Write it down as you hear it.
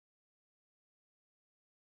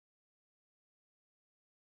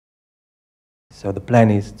So the plan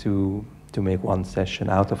is to make one session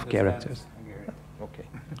out of characters. Okay.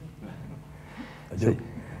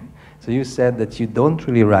 So you said that you don't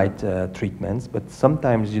really write treatments, but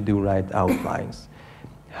sometimes you do write outlines.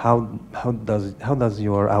 How does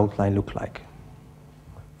your outline look like?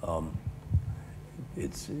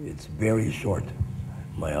 It's very short,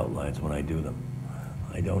 my outlines, when I do them.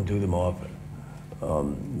 I don't do them often.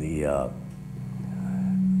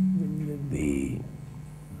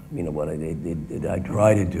 What I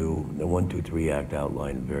try to do the 1, 2, 3 act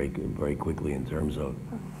outline very quickly in terms of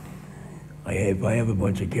if I have a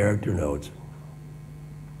bunch of character notes,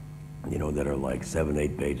 that are like 7,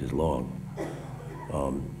 8 pages long.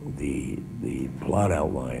 The plot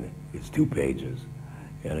outline is 2 pages,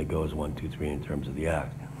 and it goes 1, 2, 3 in terms of the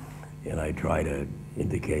act. And I try to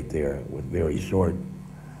indicate there with very short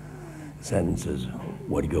sentences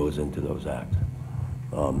what goes into those acts.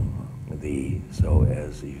 So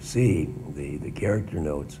as you see, the character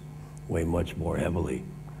notes weigh much more heavily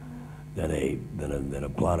than a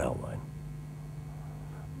plot outline.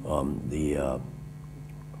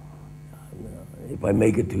 If I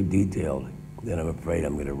make it too detailed, then I'm afraid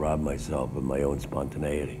I'm going to rob myself of my own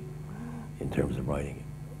spontaneity in terms of writing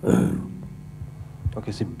it.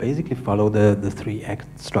 Okay, so you basically follow the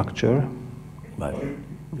 3-act structure. Right.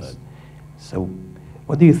 So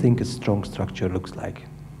what do you think a strong structure looks like?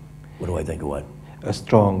 What do I think of what? A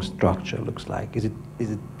strong structure looks like. Is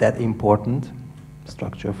it that important,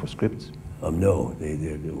 structure for scripts? No.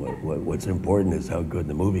 What's important is how good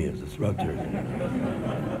the movie is, the structure.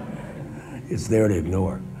 It's there to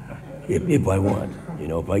ignore, if I want.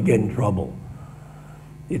 If I get in trouble,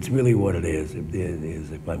 it's really what it is.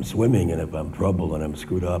 If I'm swimming and if I'm troubled and I'm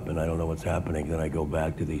screwed up and I don't know what's happening, then I go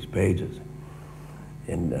back to these pages.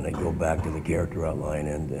 And I go back to the character outline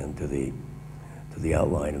and to the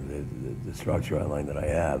outline of the structure outline that I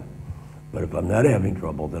have. But if I'm not having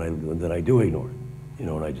trouble, then I do ignore it,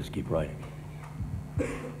 and I just keep writing.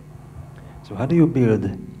 So how do you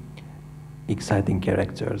build exciting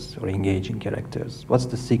characters or engaging characters? What's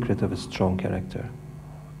the secret of a strong character?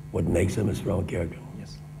 What makes him a strong character?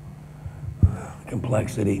 Yes.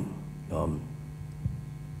 Complexity,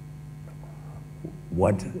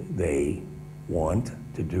 what they want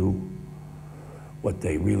to do, what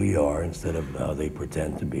they really are instead of how they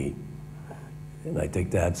pretend to be. And I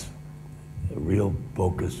think that's a real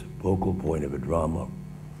focal point of a drama,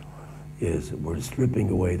 is we're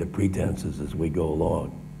stripping away the pretenses as we go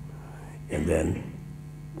along. And then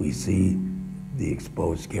we see the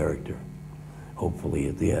exposed character, hopefully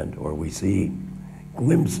at the end, or we see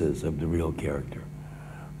glimpses of the real character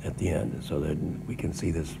at the end, so that we can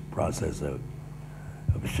see this process of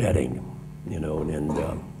shedding,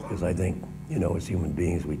 because I think, as human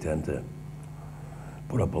beings, we tend to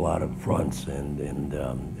put up a lot of fronts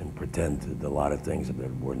and pretend a lot of things that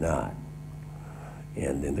we're not.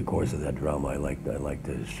 And in the course of that drama, I like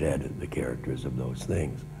to shed the characters of those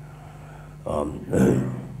things.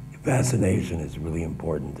 Fascination is really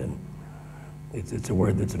important, and it's a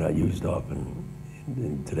word that's not used often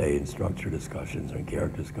today in structure discussions or in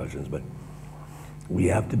character discussions, but we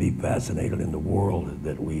have to be fascinated in the world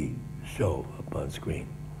that we show up on screen.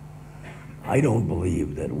 I don't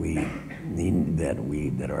believe that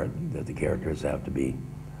that the characters have to be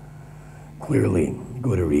clearly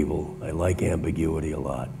good or evil. I like ambiguity a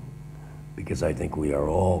lot, because I think we are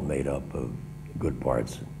all made up of good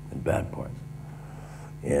parts and bad parts.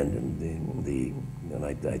 And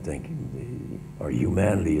I think our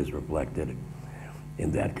humanity is reflected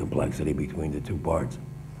in that complexity between the 2 parts.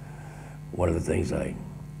 One of the things I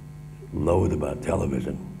loathe about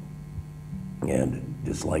television and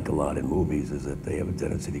dislike a lot in movies is that they have a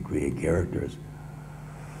tendency to create characters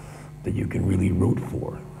that you can really root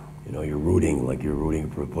for. You're rooting like you're rooting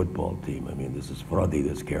for a football team. I mean, this is Frodi,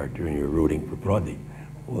 this character, and you're rooting for Frodi.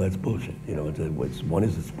 Well, that's bullshit. One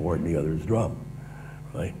is a sport and the other is drama,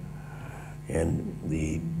 right?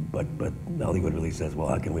 But Hollywood really says, well,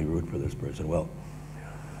 how can we root for this person? Well,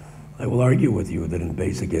 I will argue with you that in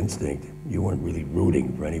Basic Instinct, you weren't really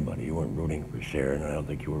rooting for anybody. You weren't rooting for Sharon, and I don't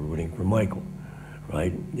think you were rooting for Michael,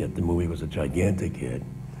 right? Yet the movie was a gigantic hit,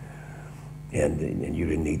 and you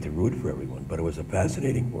didn't need to root for everyone. But it was a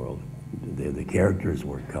fascinating world. The characters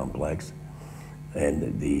were complex, and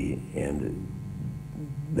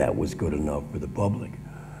that was good enough for the public.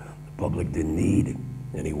 The public didn't need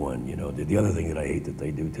anyone, The other thing that I hate that they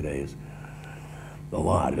do today is a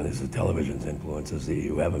lot, and this is television's influence, is that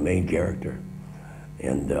you have a main character,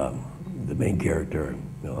 and the main character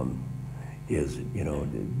is,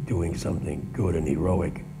 doing something good and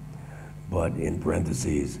heroic, but in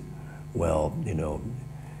parentheses, well,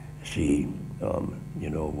 she you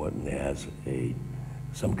know, what has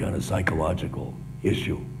some kind of psychological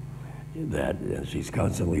issue that and she's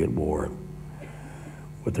constantly at war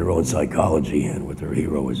with her own psychology and with her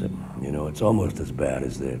heroism. You know, it's almost as bad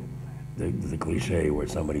as the cliche where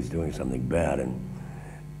somebody's doing something bad and,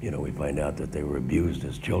 you know, we find out that they were abused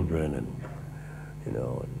as children and, you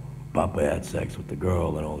know, and Papa had sex with the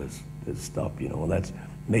girl and all this stuff, you know, and that's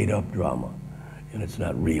made up drama and it's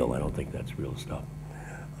not real. I don't think that's real stuff.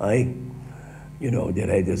 You know,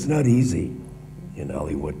 it's not easy in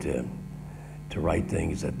Hollywood to write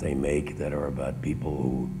things that they make that are about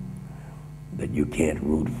people that you can't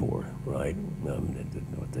root for, right?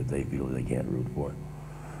 That they feel they can't root for.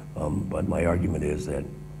 But my argument is that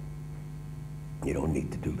you don't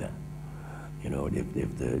need to do that. You know,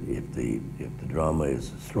 if the drama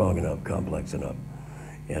is strong enough, complex enough,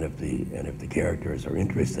 and if the characters are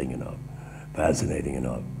interesting enough, fascinating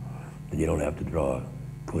enough, then you don't have to draw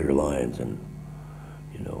clear lines and,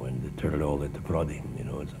 you know, and turn it all into prodding. You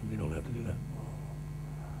know, you don't have to do that.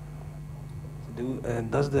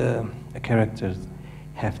 Does the characters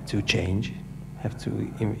have to change, have to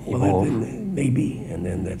evolve? Well, maybe, and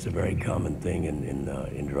then that's a very common thing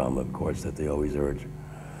in drama, of course, that they always urge.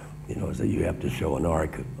 You know, is that you have to show an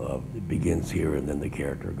arc it begins here and then the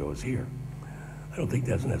character goes here. I don't think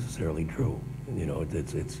that's necessarily true. You know,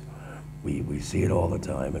 we see it all the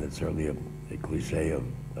time, and it's certainly a cliche of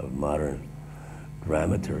modern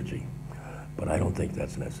dramaturgy. But I don't think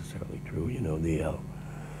that's necessarily true. You know,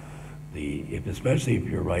 especially if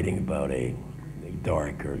you're writing about a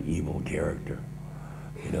dark or evil character,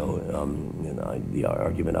 you know, the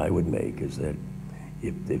argument I would make is that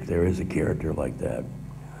if there is a character like that,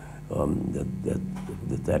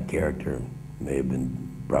 that character may have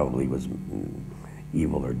probably was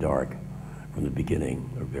evil or dark from the beginning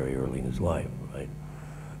or very early in his life, right?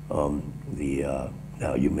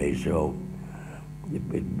 Now you may show,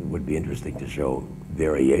 it would be interesting to show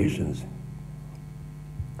variations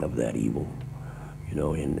of that evil, you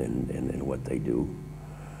know, in what they do.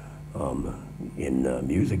 In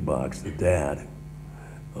Music Box, the dad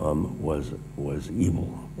was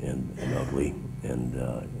evil and ugly and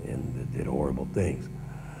did horrible things,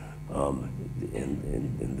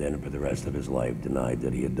 and then for the rest of his life denied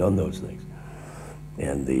that he had done those things.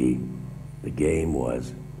 And the game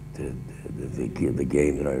was the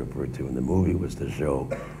game that I referred to in the movie was to show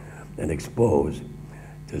and expose,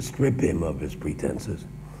 to strip him of his pretenses,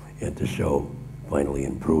 and to show, finally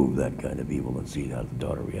improve that kind of evil and see how the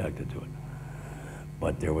daughter reacted to it.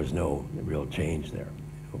 But there was no real change there,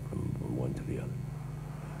 you know, from one to the other.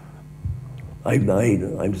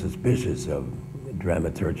 I'm suspicious of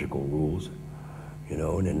dramaturgical rules, you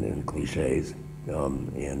know, and cliches,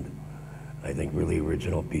 and I think really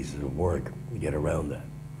original pieces of work get around that,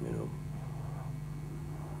 you know.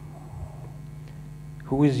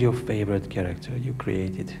 Who is your favorite character you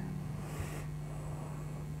created?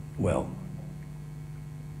 Well,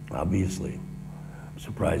 obviously, I'm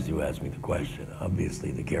surprised you asked me the question.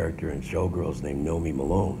 Obviously, the character in Showgirls named Nomi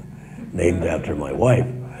Malone, named after my wife,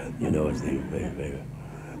 you know, is the favorite.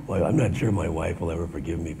 Well, I'm not sure my wife will ever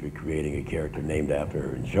forgive me for creating a character named after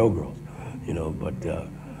her in Showgirls, you know, but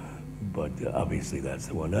obviously that's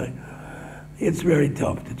the one. It's very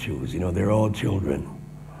tough to choose, you know, they're all children,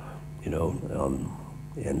 you know,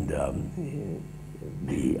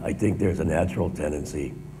 I think there's a natural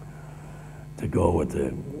tendency to go with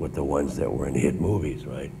the ones that were in hit movies,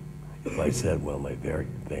 right? If I said, well, my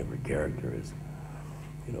favorite character is,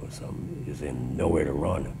 you know, is in Nowhere to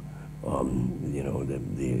Run, you know,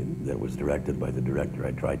 that was directed by the director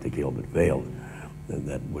I tried to kill but failed, then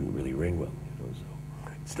that wouldn't really ring well, you know, so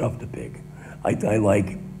it's tough to pick. I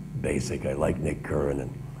like Basic, I like Nick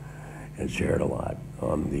Curran and Sharon a lot.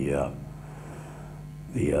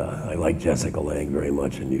 I like Jessica Lange very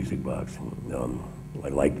much in Music Box. I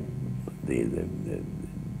like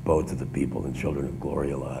both of the people in Children of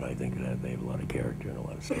Glory a lot. I think that they have a lot of character and a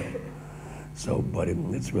lot of skill. So, but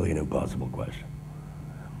it's really an impossible question.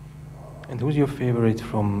 And who's your favorite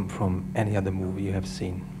from any other movie you have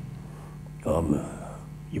seen?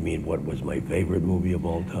 You mean what was my favorite movie of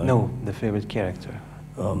all time? No, the favorite character.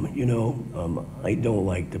 You know, I don't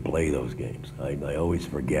like to play those games. I always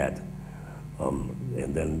forget.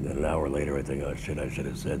 And then an hour later I think, oh shit, I should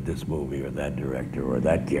have said this movie or that director or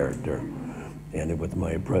that character. And with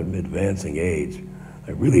my advancing age,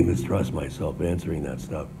 I really mistrust myself answering that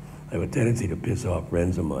stuff. I have a tendency to piss off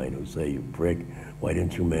friends of mine who say, you prick, why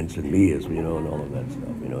didn't you mention me as, you know, and all of that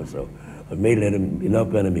stuff, you know. So I've made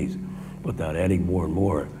enough enemies without adding more and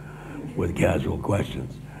more with casual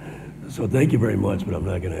questions. So thank you very much, but I'm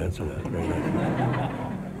not going to answer that. Very nice.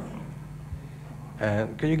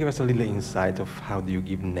 Can you give us a little insight of how do you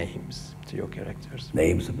give names to your characters?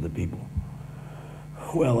 Names of the people.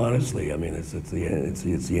 Well, honestly, I mean, it's the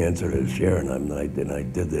answer to Sharon. And I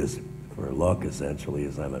did this for luck, essentially.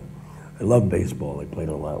 I love baseball. I played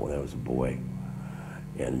a lot when I was a boy,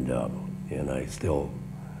 and I still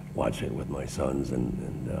watch it with my sons,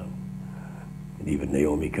 and even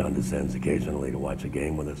Naomi condescends occasionally to watch a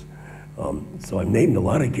game with us. So I've named a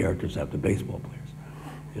lot of characters after baseball players.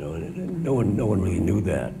 You know, and no one really knew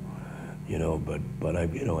that. You know, but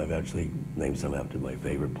I've actually named some after my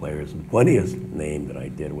favorite players. The funniest name that I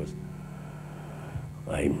did was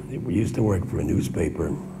we used to work for a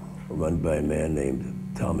newspaper run by a man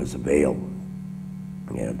named Thomas Vail,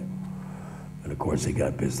 and of course he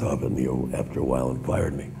got pissed off at me after a while and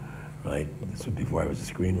fired me. Right? This was before I was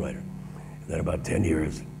a screenwriter. And then about 10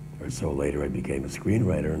 years or so later, I became a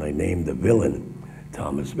screenwriter, and I named the villain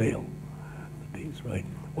Thomas Vail. The piece, right?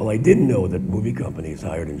 Well, I didn't know that movie companies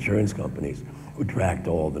hired insurance companies who tracked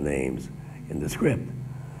all the names in the script,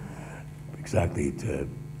 exactly to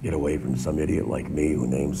get away from some idiot like me who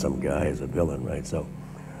named some guy as a villain, right? So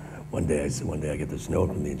one day I get this note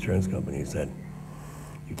from the insurance company. He said,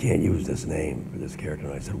 "You can't use this name for this character."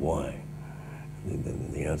 And I said, "Why?"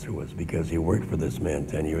 And the answer was, "Because you worked for this man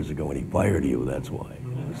 10 years ago and he fired you, that's why."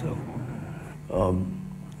 You know,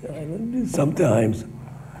 so sometimes,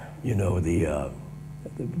 you know, the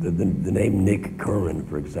name Nick Curran,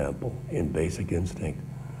 for example, in Basic Instinct,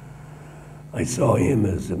 I saw him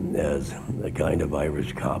as a kind of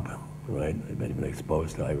Irish cop, right? I've been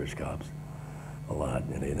exposed to Irish cops a lot,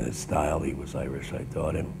 and in his style, he was Irish, I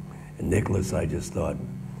thought. And Nicholas, I just thought,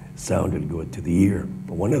 sounded good to the ear.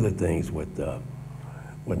 But one of the things with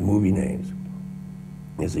movie names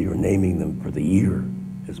is that you're naming them for the ear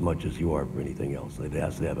as much as you are for anything else. It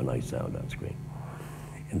has to have a nice sound on screen.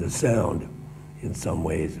 And the sound, in some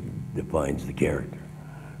ways, defines the character.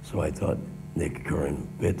 So I thought Nick Curran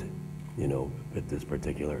fit this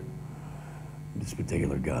particular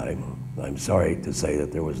guy. I'm sorry to say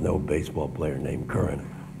that there was no baseball player named Curran,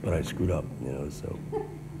 but I screwed up, you know, so.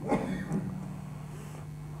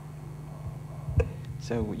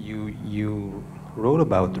 So you wrote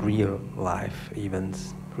about real life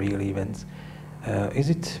events, real events. Is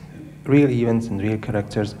it real events and real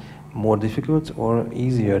characters more difficult or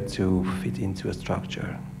easier to fit into a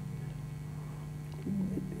structure?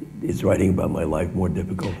 Is writing about my life more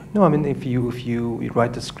difficult? No, I mean if you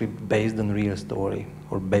write a script based on a real story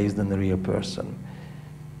or based on a real person.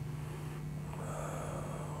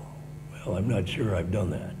 Well, I'm not sure I've done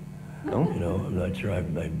that. No? You know, I'm not sure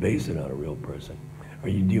I've based it on a real person. Do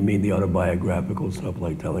you mean the autobiographical stuff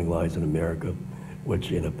like Telling Lies in America,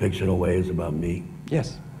 which in a fictional way is about me?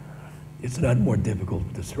 Yes. It's not more difficult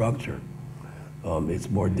with the structure. It's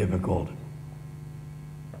more difficult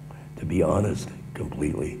to be honest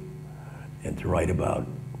completely and to write about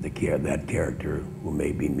that character who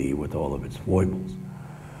may be me with all of its foibles.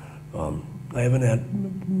 I haven't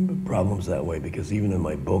had problems that way because even in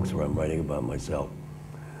my books where I'm writing about myself,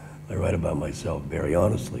 I write about myself very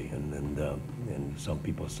honestly, and some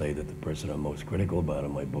people say that the person I'm most critical about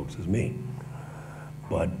in my books is me.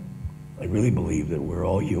 But I really believe that we're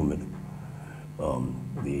all human.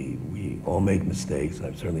 We all make mistakes.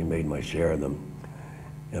 I've certainly made my share of them,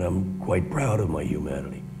 and I'm quite proud of my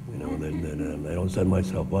humanity. You know, that I don't set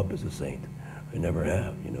myself up as a saint. I never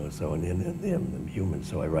have. You know, so I'm human.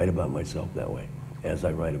 So I write about myself that way, as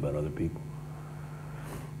I write about other people.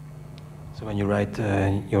 So when you write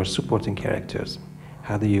your supporting characters,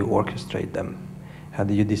 how do you orchestrate them? How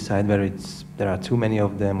do you decide whether there are too many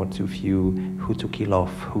of them or too few, who to kill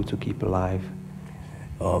off, who to keep alive?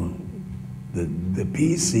 The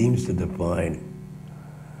piece seems to define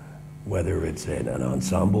whether it's an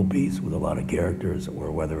ensemble piece with a lot of characters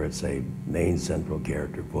or whether it's a main central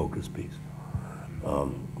character focus piece.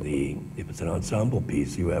 If it's an ensemble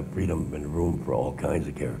piece, you have freedom and room for all kinds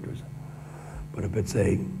of characters. But if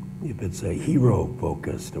it's a hero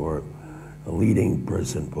focused or a leading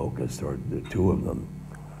person focused, or the two of them,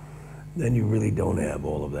 then you really don't have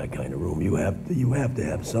all of that kind of room. You have to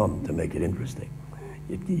have some to make it interesting.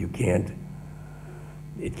 It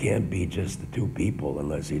can't be just the two people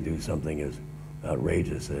unless you do something as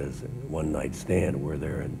outrageous as One Night Stand where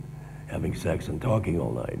they're having sex and talking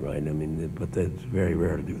all night, right? I mean, but it's very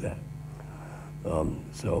rare to do that.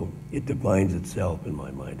 So it defines itself in my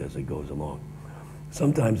mind as it goes along.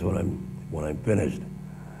 Sometimes when I'm finished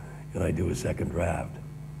and I do a second draft,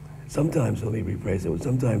 sometimes, let me rephrase it,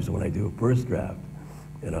 sometimes when I do a first draft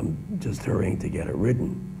and I'm just hurrying to get it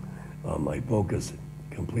written, I focus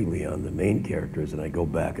completely on the main characters and I go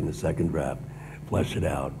back in the second draft, flesh it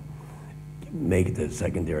out, make the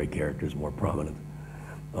secondary characters more prominent.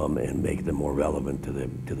 and make them more relevant to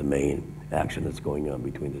the main action that's going on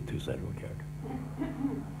between the two central characters.